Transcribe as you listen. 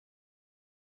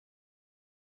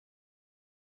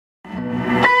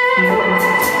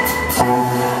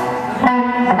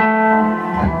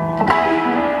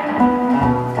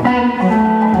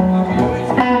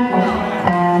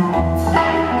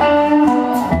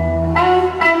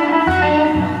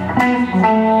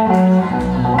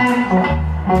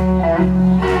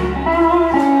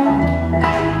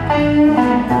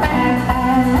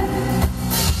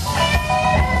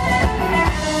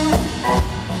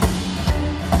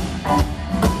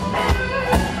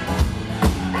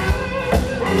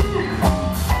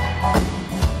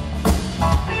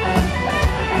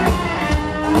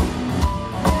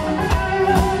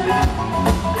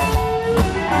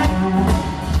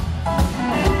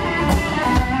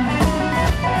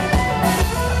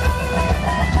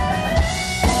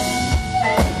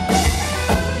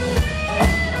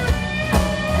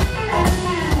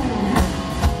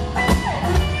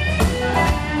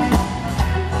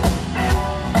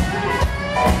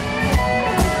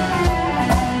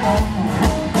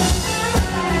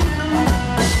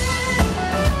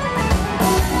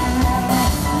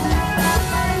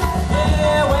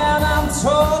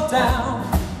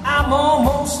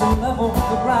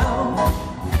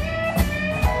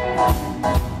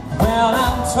when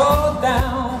I'm tore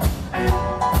down.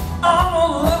 I'm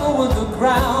on level with the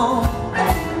ground.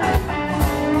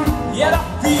 Yet I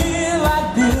feel like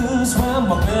this when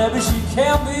my baby, she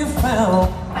can't be found.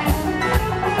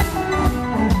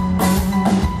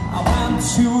 I went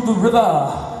to the river,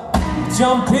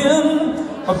 jump in.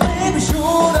 My baby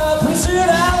showed up and said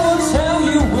I will tell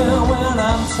you when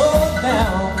I'm tore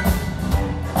down.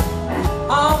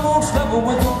 I'm on level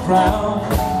with the ground.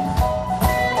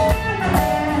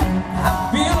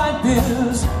 I feel like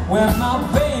this when my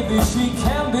baby, she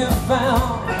can't be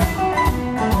found.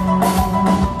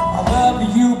 I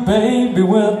love you, baby,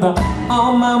 with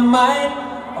all my might.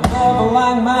 A love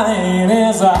like mine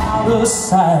is out of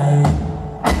sight.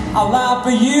 I'll lie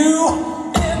for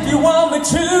you if you want me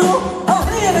to. I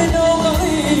really don't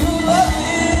believe love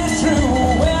is true.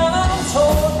 When I'm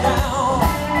tore down,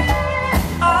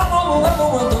 I'm on level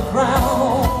with the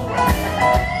ground.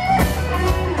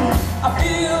 I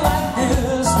feel like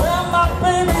this when my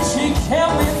baby, she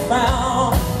can't be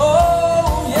found.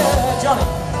 Oh yeah, Johnny.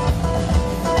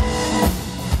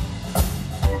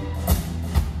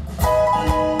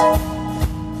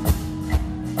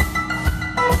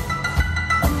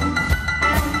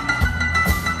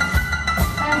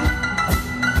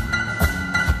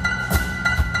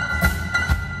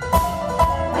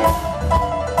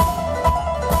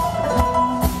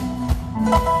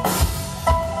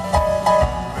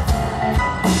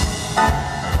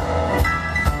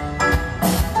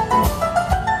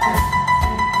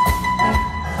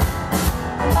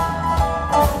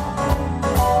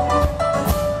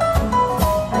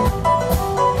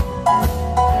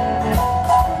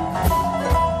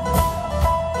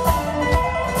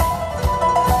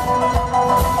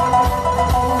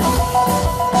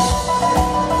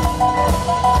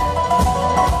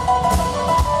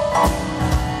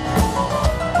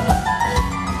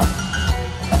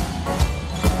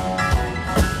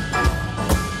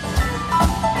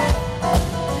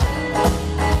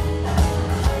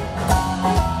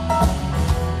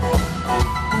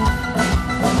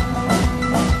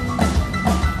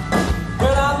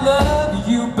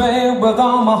 With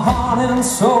all my heart and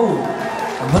soul,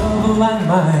 a love like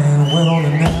mine will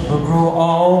only never grow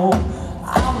old.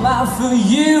 I'll lie for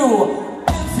you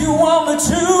if you want me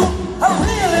to. I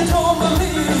really don't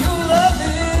believe your love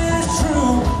is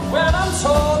true. When I'm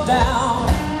tore down,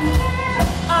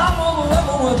 I'm on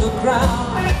level with the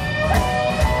ground.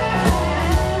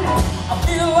 I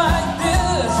feel like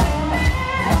this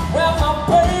when my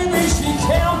baby, she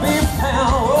can't be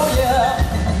found. Oh yeah.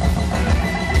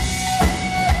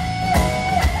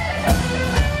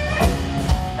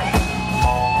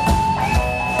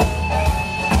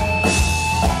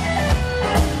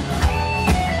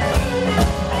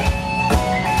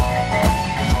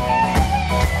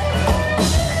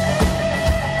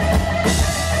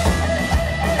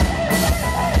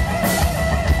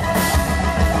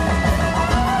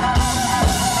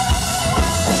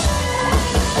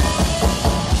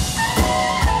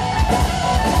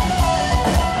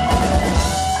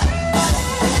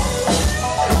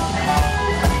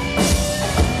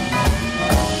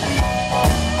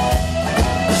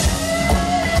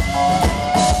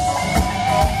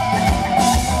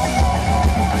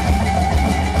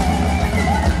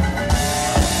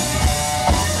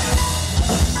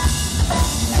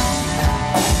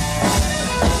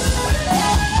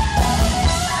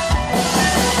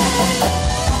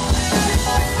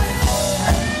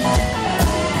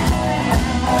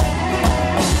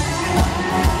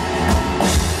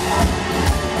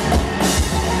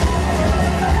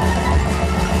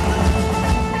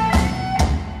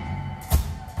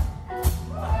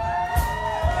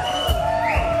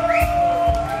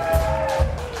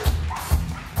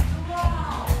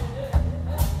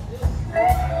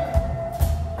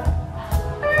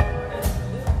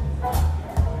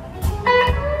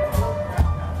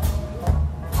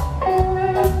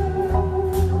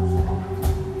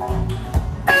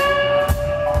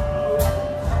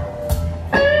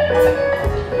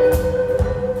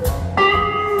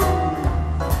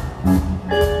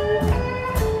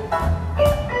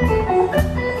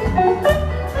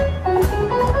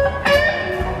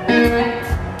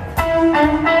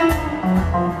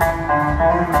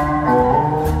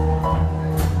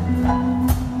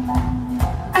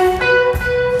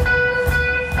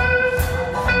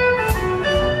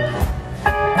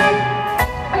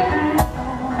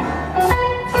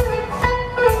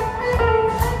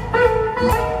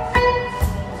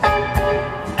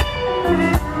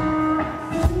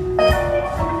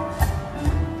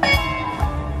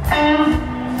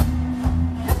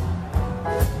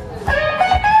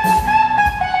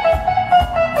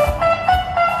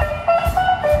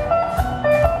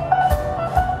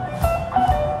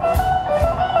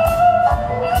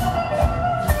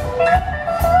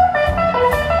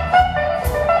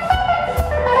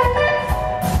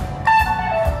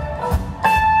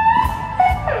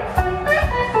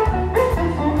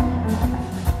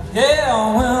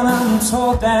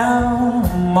 tore down,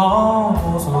 I'm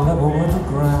almost level with the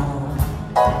ground.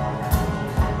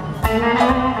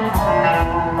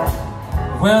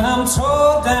 When I'm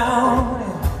tore down,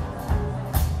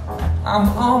 I'm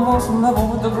almost level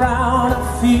with the ground.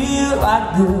 I feel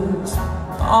like this.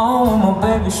 Oh, my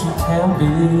baby, she can't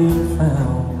be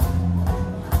found.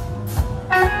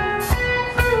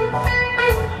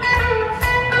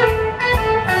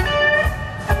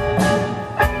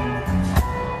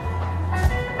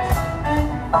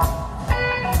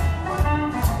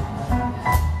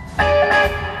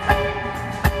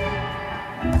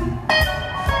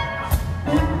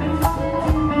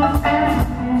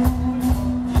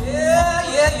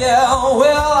 Yeah,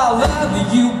 well, I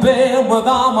love you, babe, with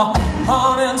all my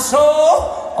heart and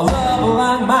soul. A love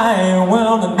like mine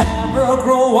will never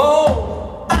grow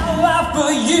old. I'll laugh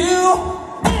for you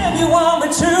if you want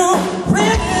me to.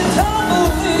 Really don't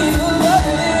believe